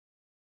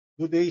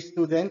Good day,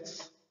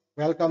 students.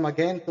 Welcome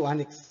again to an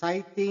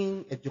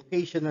exciting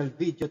educational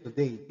video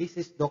today. This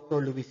is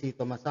Dr.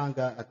 Luisito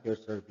Masanga at your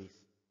service.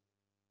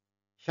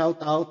 Shout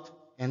out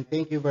and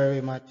thank you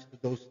very much to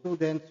those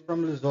students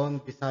from Luzon,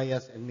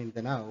 Visayas, and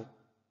Mindanao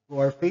who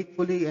are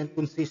faithfully and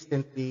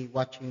consistently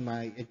watching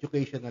my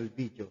educational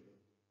video.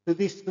 To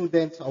these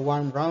students, a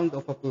warm round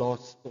of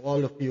applause. To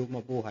all of you,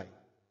 mabuhay.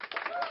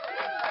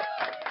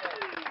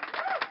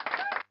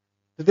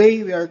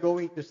 Today, we are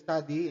going to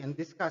study and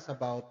discuss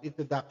about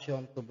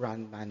Introduction to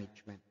Brand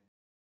Management.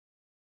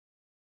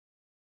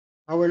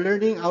 Our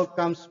learning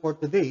outcomes for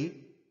today,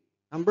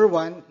 number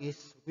one is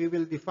we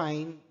will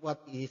define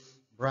what is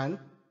brand,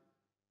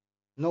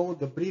 know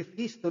the brief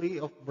history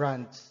of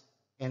brands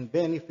and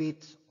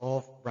benefits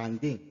of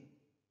branding.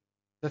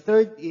 The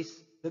third is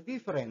the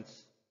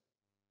difference,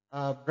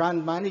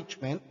 brand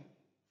management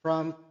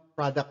from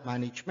product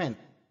management.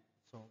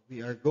 So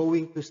we are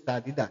going to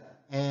study that.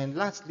 And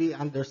lastly,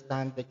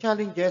 understand the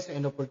challenges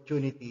and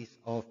opportunities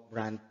of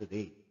brand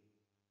today.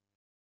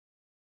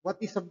 What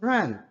is a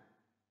brand?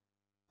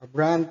 A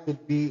brand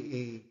could be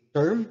a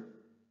term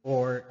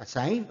or a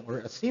sign or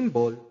a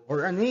symbol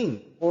or a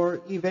name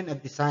or even a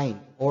design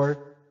or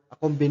a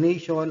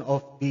combination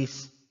of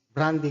these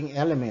branding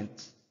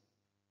elements.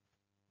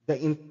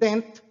 The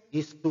intent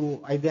is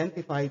to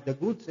identify the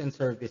goods and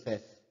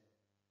services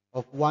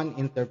of one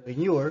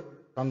entrepreneur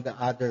from the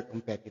other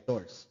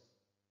competitors.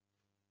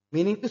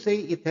 Meaning to say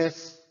it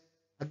has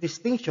a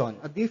distinction,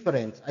 a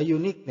difference, a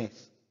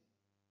uniqueness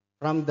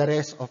from the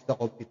rest of the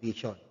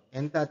competition.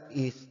 And that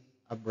is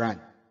a brand.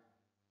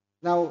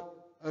 Now,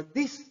 a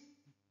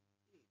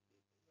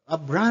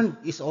brand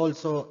is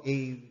also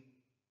a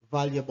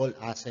valuable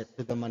asset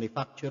to the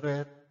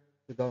manufacturer,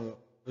 to the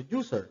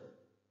producer.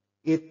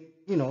 It,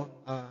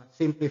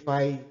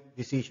 simplify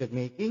decision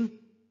making.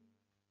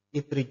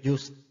 It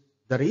reduced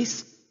the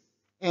risk,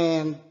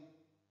 and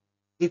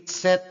it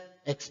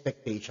set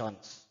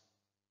expectations.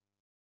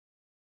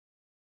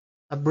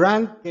 A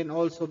brand can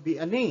also be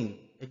a name.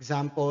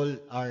 Example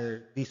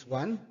are this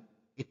one.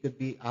 It could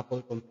be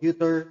Apple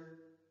Computer.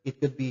 It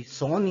could be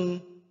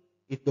Sony.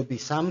 It could be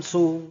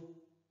Samsung.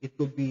 It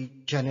could be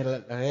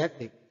General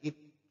Electric. It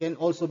can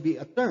also be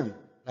a term.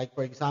 Like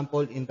for example,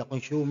 in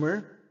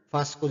the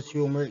fast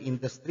consumer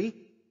industry,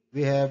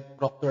 we have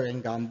Procter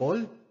 &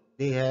 Gamble.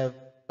 They have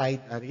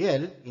Tide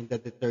Ariel in the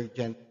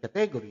detergent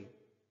category.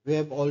 We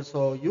have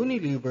also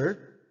Unilever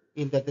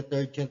in the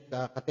detergent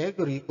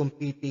category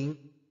competing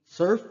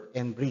Surf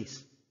and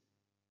Breeze.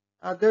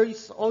 There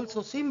is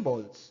also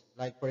symbols,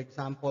 like for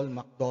example,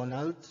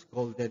 McDonald's,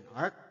 Golden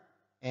Arc,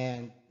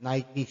 and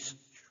Nike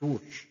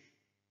swoosh.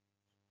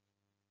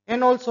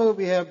 And also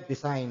we have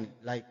design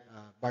like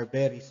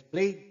Barberry's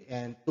Plate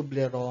and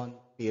Toblerone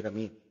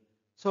Pyramid.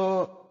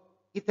 So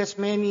it has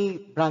many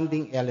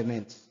branding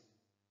elements.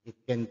 It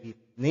can be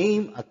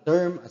name, a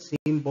term, a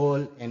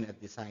symbol, and a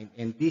design.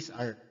 And these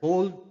are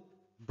called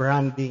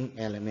branding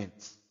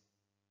elements.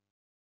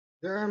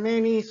 There are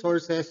many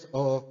sources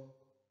of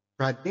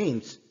brand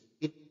names.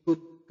 It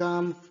could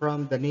come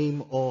from the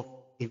name of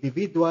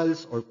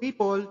individuals or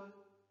people.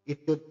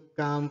 It could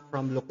come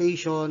from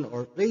location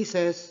or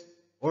places,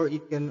 or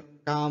it can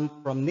come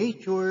from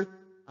nature,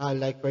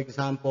 like for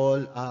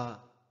example,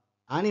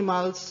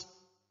 animals,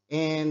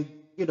 and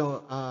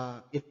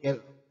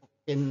it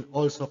can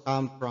also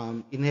come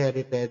from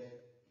inherited,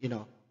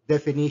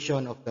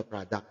 definition of the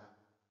product.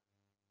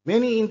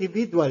 Many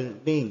individual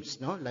names,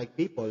 like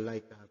people,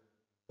 like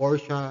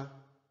Porsche,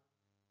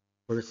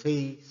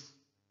 Versace,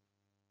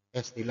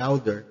 Estee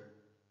Lauder,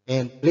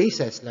 and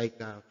places like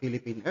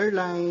Philippine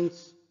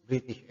Airlines,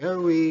 British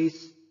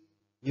Airways,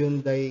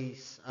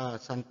 Hyundai's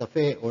Santa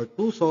Fe or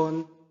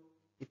Tucson.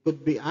 It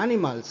could be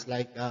animals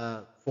like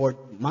Ford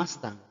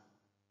Mustang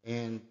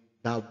and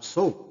Dove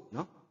soap,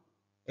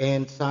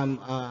 and some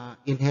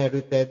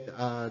inherited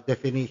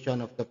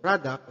definition of the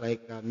product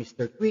like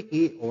Mr.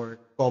 Quickie or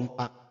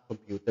compact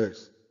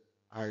computers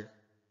are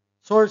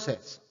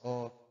sources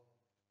of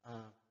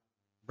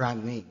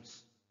brand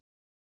names.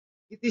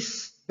 It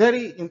is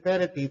very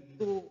imperative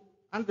to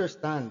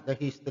understand the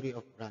history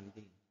of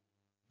branding.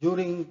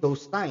 During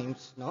those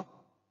times,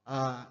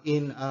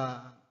 in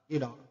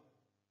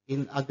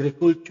in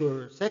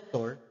agriculture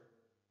sector,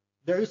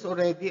 there is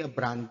already a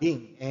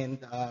branding, and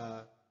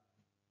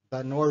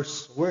the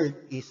Norse word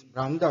is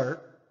brandar,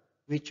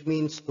 which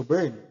means to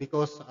burn,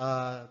 because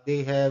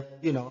they have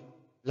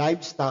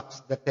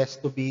livestock that has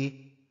to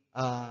be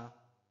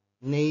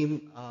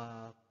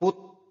put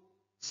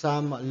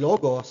some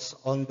logos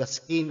on the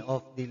skin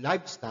of the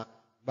livestock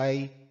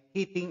by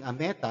heating a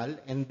metal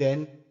and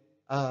then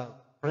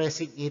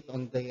pressing it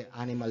on the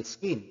animal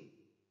skin,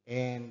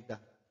 and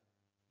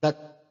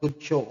that could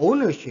show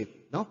ownership,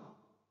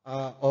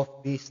 of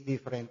these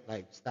different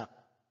livestock.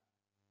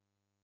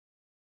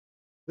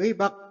 Way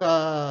back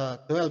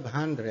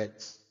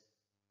 1200s,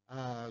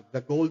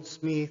 the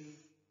goldsmith,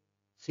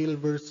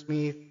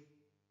 silversmith,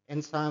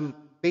 and some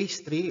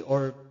pastry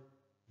or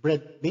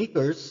bread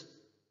makers,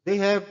 they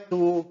have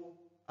to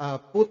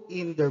put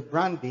in their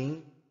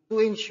branding to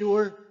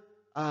ensure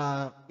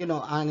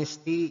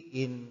honesty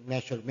in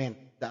measurement,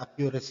 the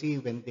accuracy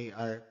when they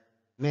are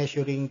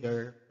measuring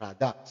their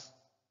products.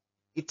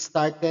 It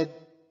started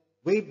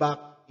way back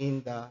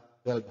in the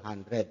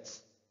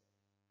 1200s.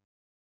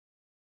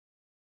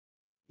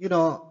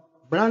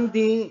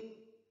 Branding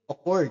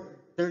occurred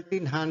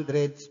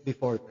 1300s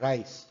before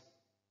Christ.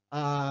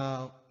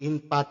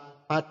 In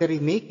pottery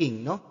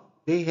making, no,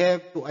 they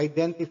have to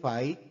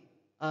identify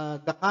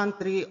the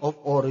country of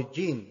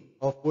origin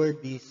of where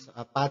this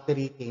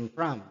pottery came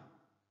from,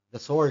 the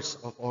source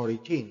of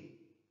origin,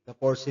 the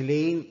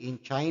porcelain in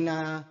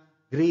China,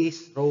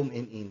 Greece, Rome,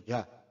 and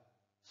India.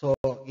 So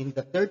in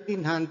the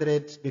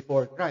 1300s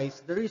before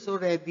Christ, there is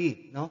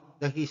already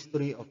the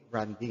history of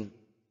branding.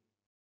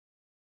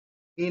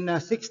 In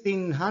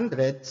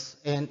 1600s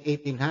and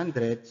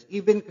 1800s,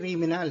 even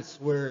criminals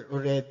were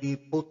already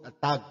put a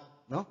tag,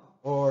 no,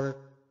 or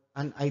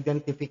an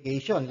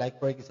identification. Like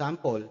for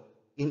example,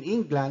 in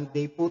England,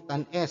 they put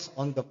an S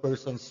on the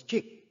person's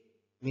cheek,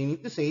 meaning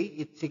to say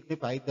it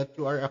signified that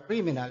you are a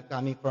criminal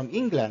coming from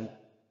England.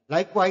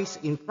 Likewise,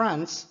 in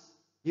France,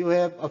 you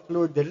have a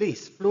fleur de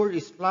lis. Fleur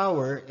is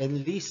flower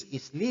and lis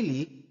is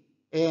lily.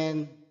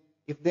 And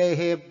if they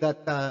have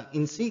that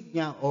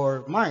insignia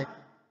or mark,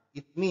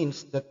 it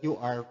means that you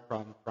are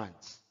from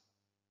France.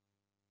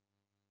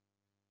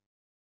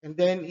 And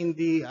then in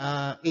the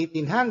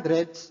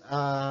 1800s,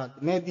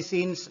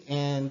 medicines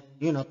and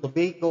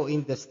tobacco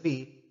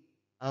industry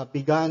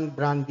began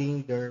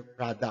branding their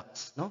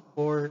products, no,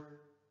 for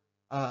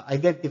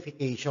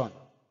identification.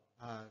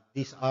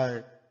 These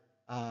are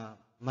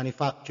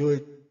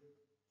manufactured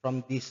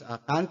from this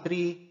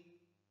country,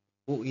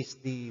 who is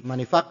the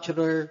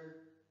manufacturer,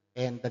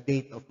 and the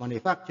date of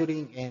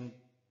manufacturing, and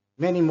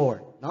many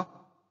more, no?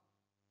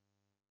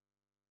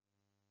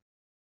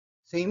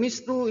 Same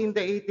is true in the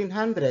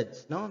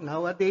 1800s, no?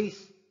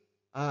 Nowadays,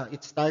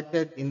 it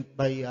started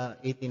by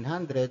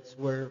 1800s,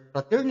 where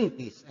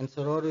fraternities and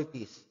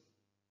sororities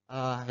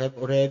have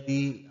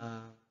already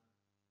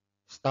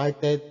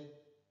started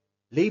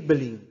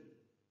labeling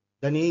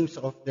the names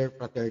of their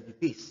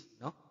fraternities,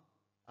 no?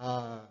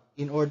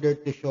 In order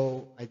to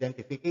show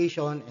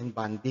identification and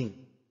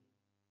bonding.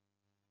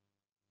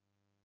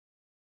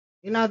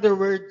 In other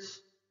words,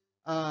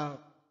 the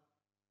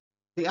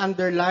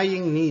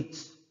underlying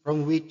needs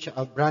from which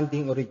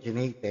branding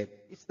originated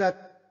is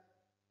that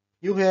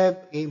you have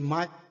a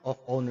mark of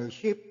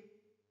ownership,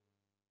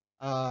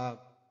 the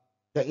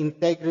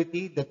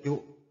integrity that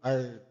you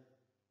are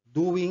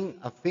doing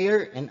a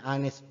fair and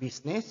honest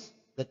business,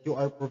 that you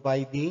are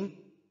providing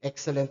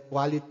excellent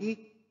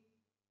quality,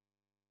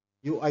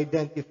 you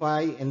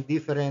identify and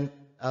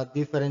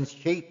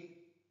differentiate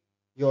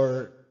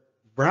your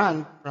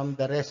brand from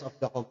the rest of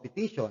the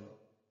competition.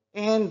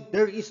 And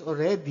there is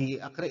already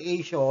a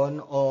creation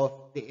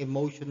of the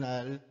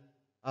emotional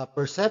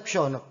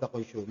perception of the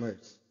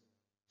consumers.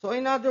 So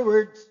in other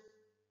words,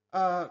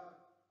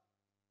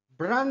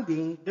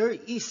 branding, there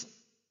is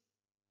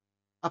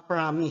a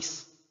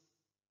promise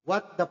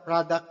what the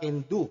product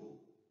can do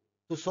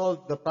to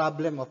solve the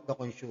problem of the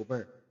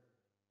consumer.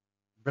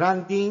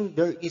 Branding,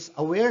 there is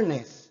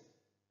awareness.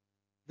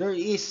 There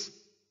is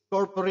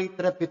corporate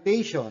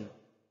reputation.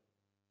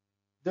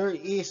 There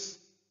is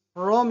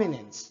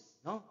prominence.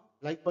 No?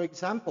 Like for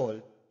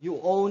example,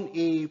 you own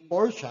a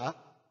Porsche,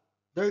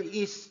 there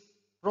is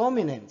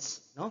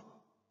prominence, no?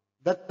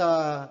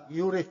 That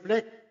you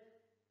reflect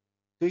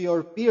to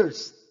your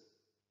peers,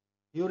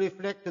 you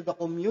reflect to the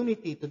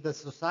community, to the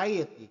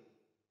society.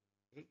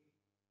 Okay?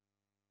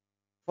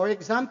 For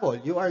example,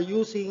 you are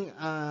using,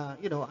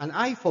 an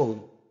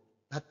iPhone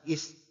that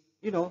is,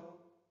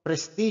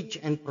 prestige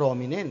and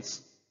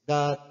prominence.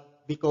 That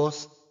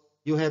because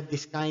you have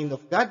this kind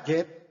of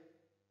gadget,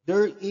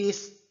 there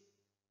is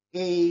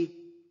a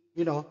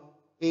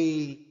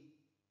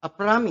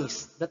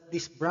promise that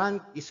this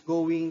brand is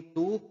going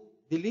to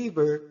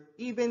deliver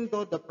even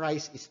though the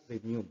price is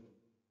premium.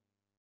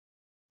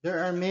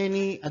 There are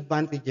many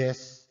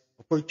advantages,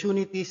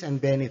 opportunities,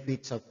 and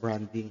benefits of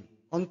branding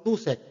on two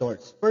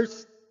sectors.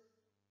 First,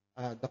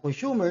 the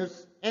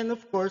consumers, and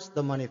of course,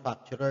 the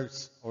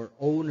manufacturers or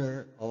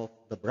owner of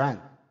the brand.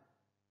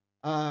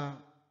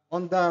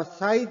 On the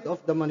side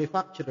of the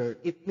manufacturer,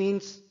 it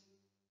means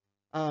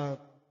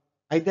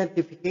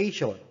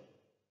identification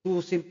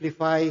to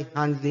simplify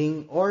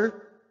handling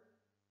or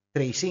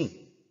tracing.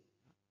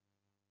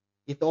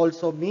 It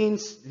also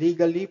means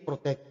legally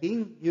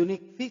protecting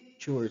unique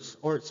features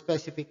or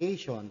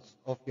specifications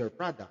of your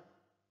product.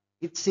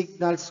 It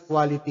signals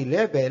quality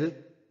level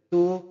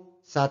to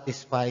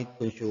satisfied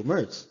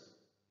consumers.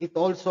 It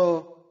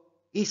also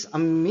is a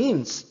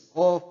means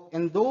of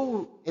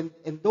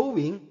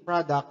endowing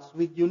products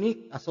with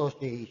unique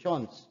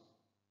associations.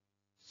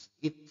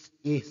 It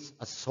is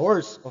a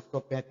source of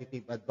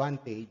competitive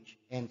advantage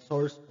and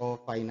source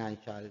of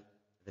financial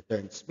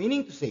returns.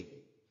 Meaning to say,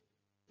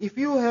 if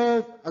you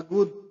have a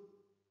good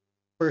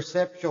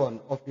perception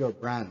of your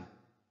brand,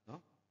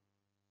 no,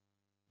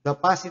 the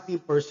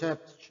positive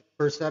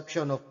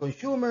perception of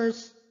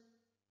consumers,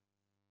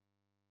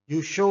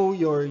 you show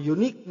your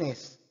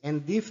uniqueness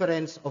and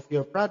difference of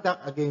your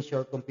product against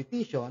your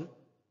competition,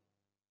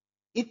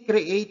 it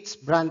creates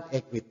brand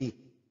equity.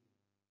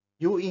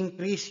 You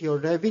increase your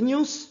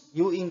revenues,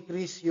 you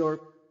increase your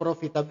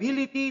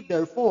profitability,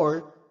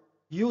 therefore,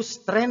 you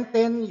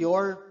strengthen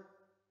your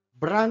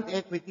brand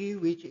equity,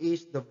 which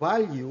is the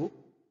value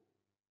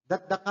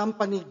that the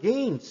company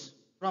gains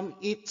from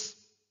its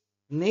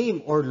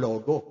name or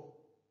logo.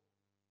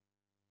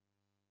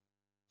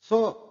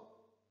 So,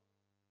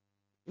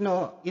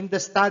 in the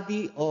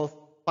study of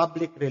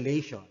public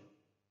relations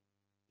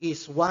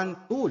is one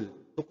tool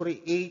to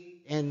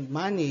create and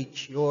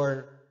manage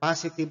your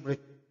positive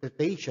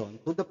reputation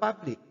to the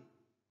public.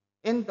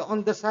 And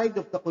on the side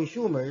of the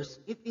consumers,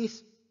 it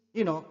is,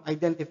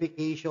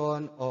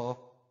 identification of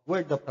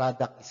where the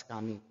product is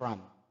coming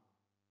from.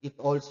 It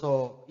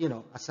also,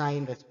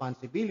 assign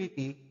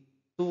responsibility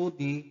to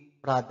the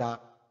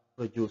product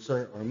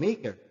producer or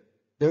maker.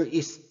 There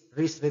is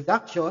risk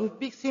reduction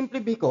simply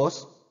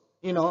because,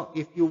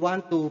 if you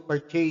want to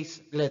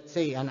purchase, let's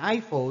say, an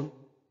iPhone,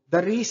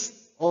 the risk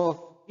of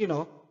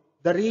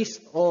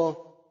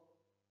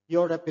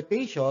your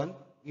reputation,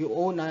 you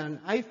own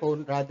an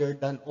iPhone rather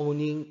than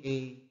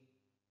owning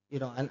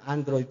an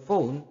Android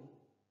phone.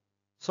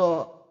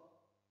 So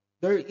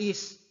there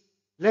is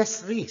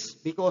less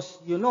risk because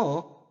you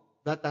know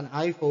that an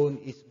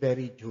iPhone is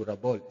very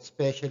durable,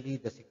 especially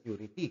the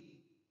security.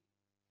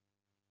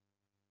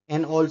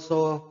 And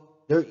also,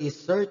 there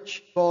is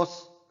search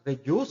cost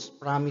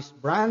reduced, promise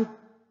brand,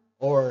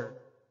 or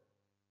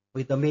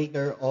with the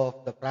maker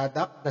of the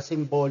product, the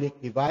symbolic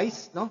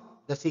device,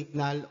 the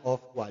signal of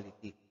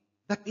quality.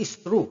 That is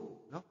true.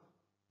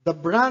 The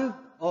brand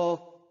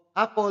of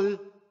Apple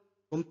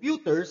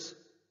computers,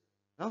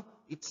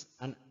 it's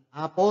an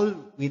apple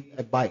with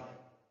a bite.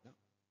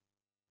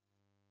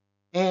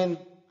 And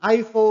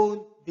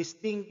iPhone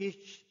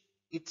distinguishes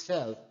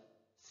itself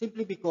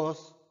simply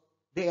because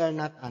they are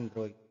not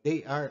Android,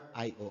 they are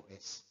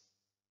iOS.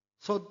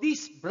 So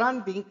this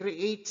branding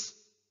creates,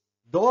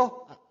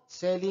 though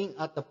selling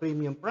at a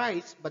premium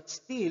price, but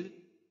still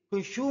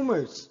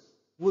consumers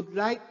would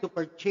like to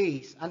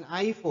purchase an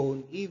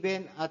iPhone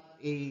even at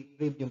a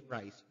premium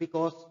price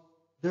because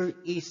there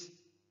is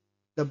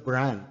the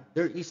brand,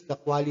 there is the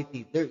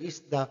quality, there is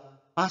the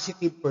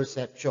positive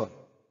perception,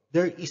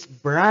 there is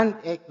brand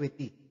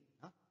equity.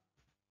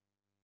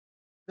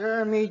 There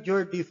are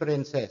major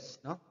differences,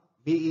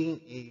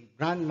 being a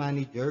brand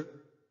manager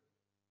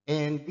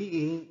and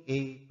being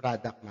a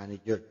product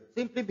manager.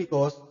 Simply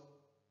because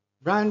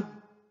brand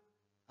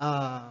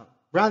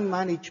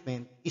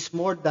management is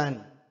more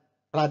than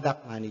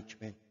product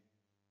management.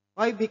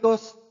 Why?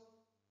 Because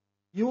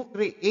you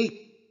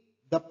create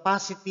the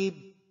positive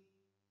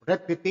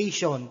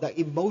reputation, the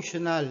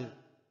emotional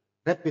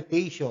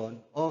reputation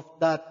of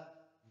that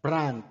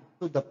brand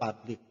to the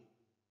public.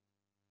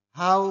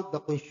 How the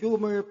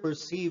consumer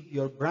perceive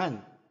your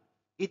brand.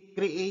 It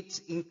creates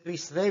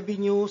increased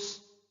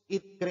revenues,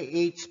 it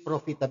creates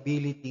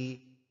profitability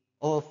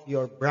of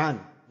your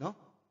brand.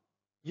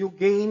 You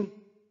gain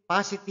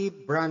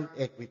positive brand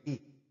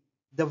equity,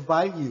 the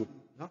value.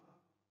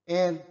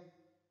 And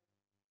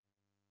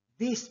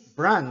this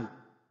brand,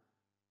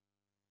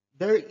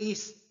 there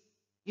is,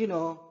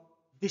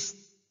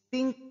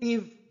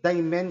 distinctive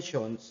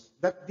dimensions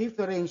that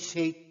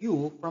differentiate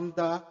you from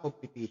the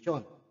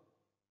competition.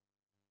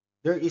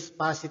 There is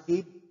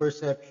positive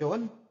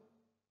perception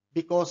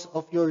because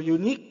of your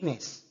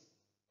uniqueness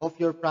of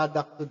your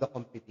product to the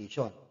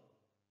competition.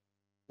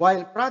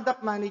 While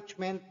product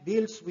management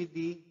deals with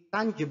the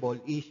tangible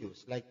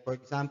issues, like for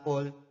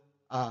example,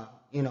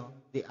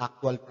 the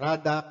actual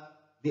product,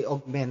 the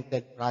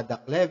augmented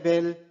product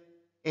level,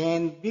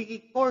 and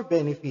the core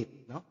benefit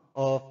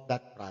of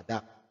that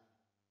product.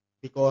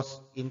 Because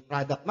in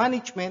product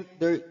management,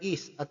 there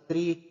is a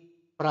 3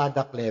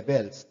 product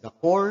levels, the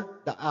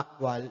core, the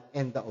actual,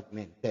 and the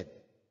augmented.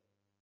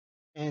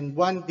 And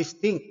one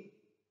distinct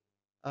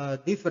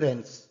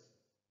difference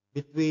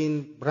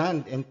between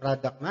brand and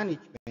product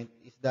management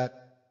is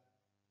that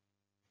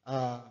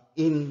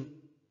in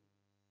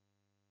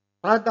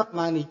product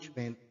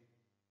management,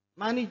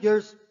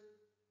 managers,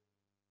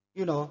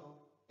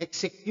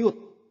 execute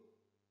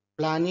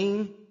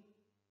planning,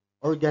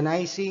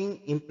 organizing,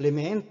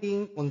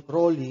 implementing,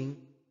 controlling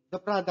the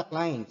product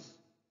lines.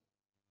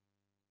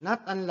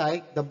 Not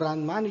unlike the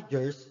brand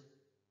managers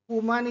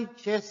who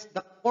manages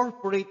the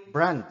corporate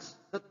brands,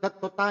 the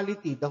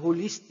totality, the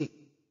holistic,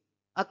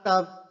 at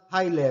a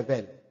high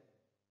level,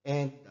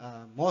 and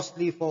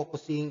mostly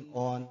focusing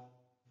on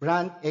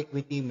brand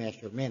equity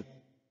measurement.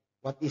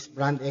 What is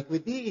brand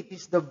equity? It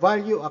is the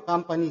value a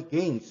company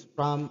gains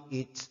from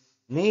its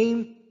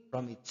name,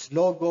 from its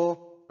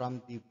logo,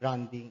 from the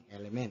branding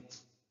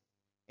elements.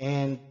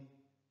 And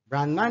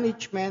brand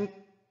management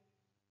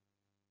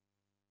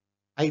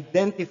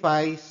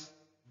identifies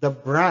the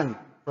brand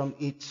from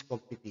its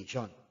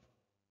competition.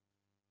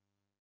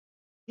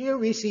 Here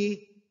we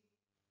see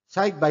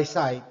side by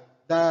side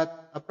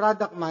that a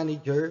product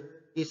manager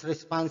is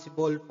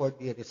responsible for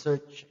the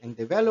research and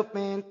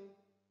development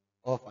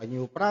of a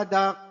new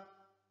product,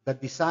 the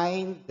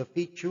design, the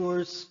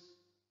features,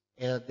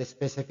 the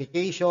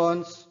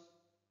specifications,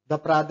 the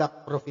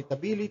product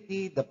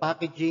profitability, the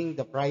packaging,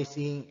 the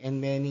pricing,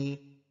 and many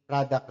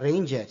product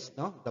ranges,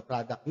 no? The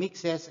product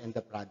mixes and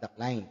the product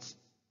lines.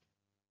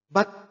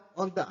 But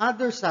on the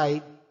other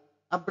side,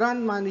 a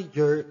brand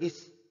manager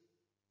is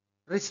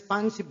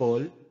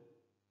responsible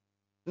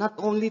not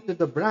only to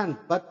the brand,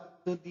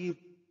 but to the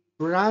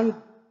brand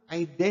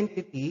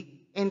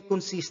identity and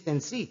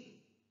consistency,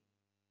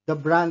 the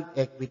brand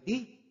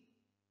equity,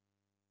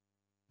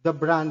 the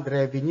brand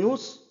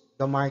revenues,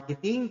 the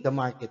marketing, the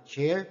market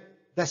share,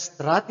 the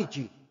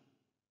strategy,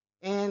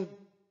 and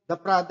the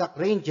product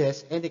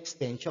ranges and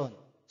extension.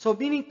 So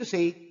meaning to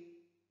say,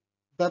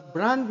 the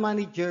brand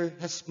manager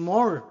has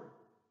more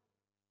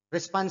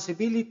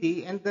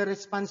responsibility, and the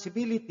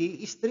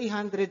responsibility is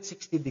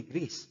 360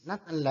 degrees,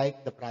 not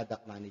unlike the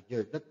product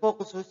manager that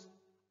focuses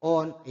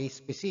on a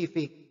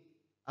specific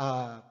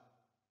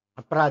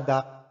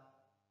product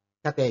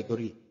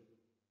category.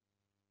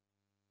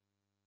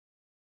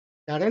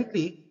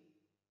 Currently,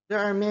 there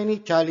are many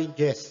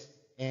challenges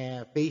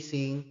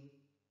facing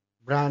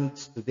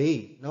brands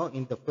today, no,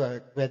 in the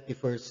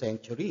 21st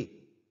century.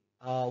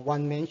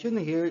 One mention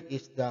here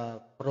is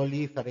the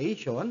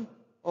proliferation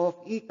of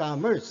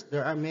e-commerce.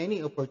 There are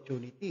many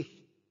opportunities.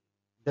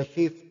 The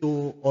shift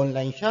to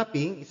online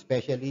shopping,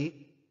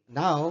 especially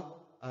now,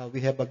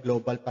 we have a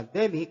global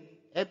pandemic,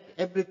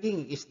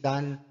 everything is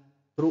done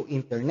through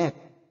internet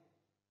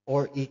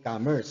or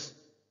e-commerce.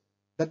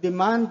 The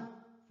demand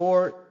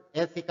for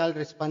ethical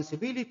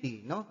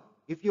responsibility, no?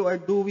 If you are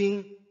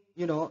doing,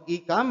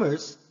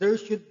 e-commerce, there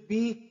should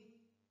be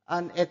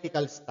an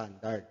ethical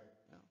standard.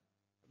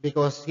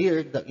 Because here,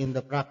 in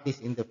the practice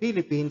in the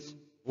Philippines,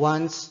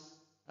 once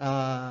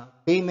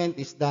payment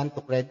is done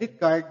to credit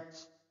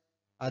cards,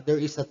 there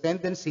is a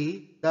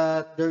tendency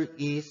that there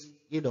is,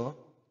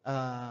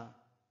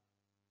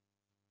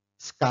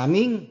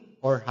 scamming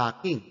or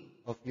hacking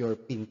of your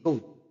PIN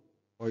code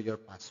or your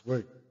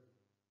password.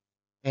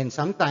 And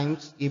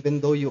sometimes,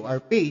 even though you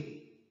are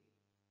paid,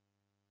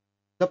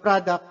 the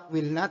product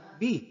will not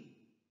be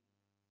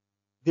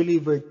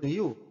delivered to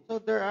you. So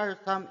there are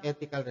some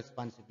ethical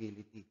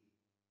responsibility.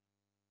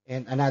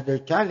 And another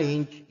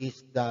challenge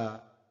is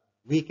the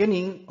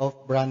weakening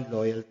of brand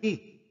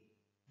loyalty,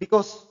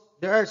 because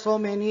there are so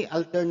many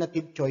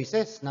alternative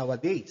choices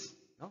nowadays.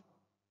 No?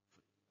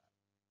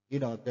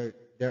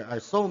 There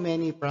are so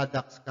many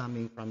products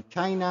coming from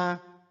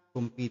China,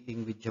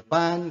 competing with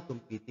Japan,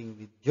 competing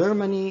with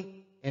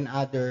Germany, and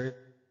other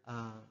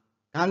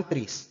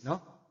countries,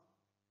 no?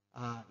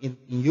 In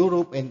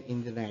Europe and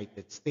in the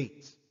United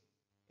States.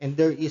 And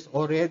there is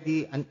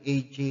already an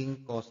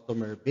aging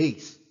customer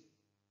base,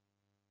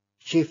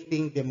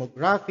 shifting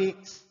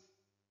demographics,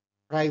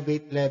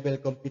 private label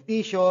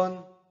competition,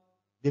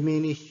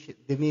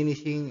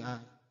 diminishing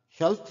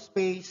shelf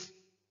space,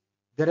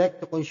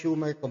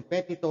 direct-to-consumer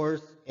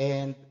competitors,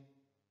 and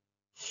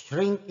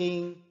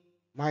shrinking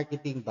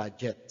marketing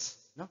budgets.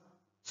 No?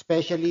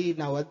 Especially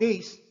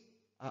nowadays,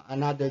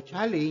 another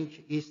challenge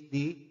is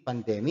the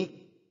pandemic.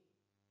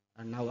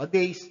 And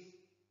nowadays,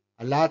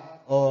 a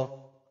lot of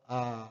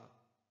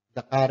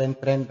the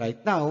current trend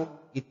right now,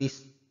 it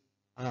is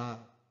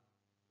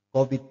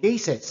COVID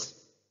cases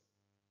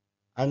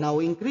are now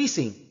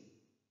increasing,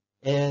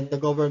 and the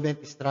government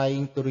is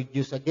trying to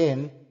reduce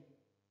again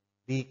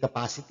the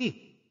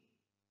capacity.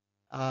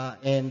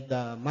 And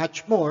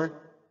much more,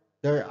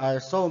 there are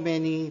so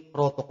many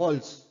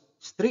protocols,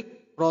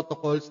 strict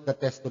protocols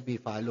that has to be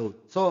followed.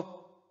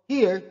 So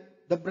here,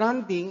 the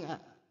branding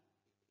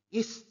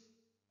is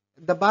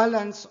the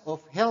balance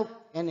of health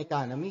and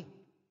economy.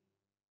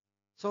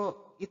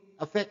 So it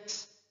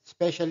affects,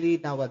 especially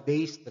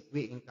nowadays that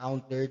we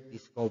encountered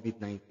this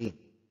COVID-19.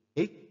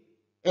 Okay?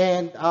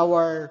 And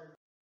our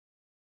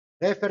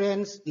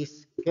reference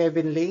is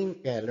Kevin Lane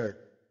Keller.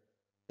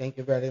 Thank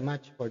you very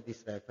much for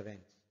this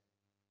reference.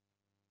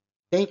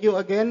 Thank you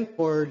again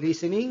for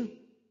listening.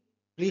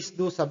 Please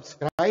do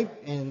subscribe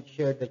and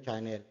share the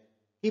channel.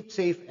 Keep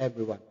safe,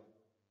 everyone.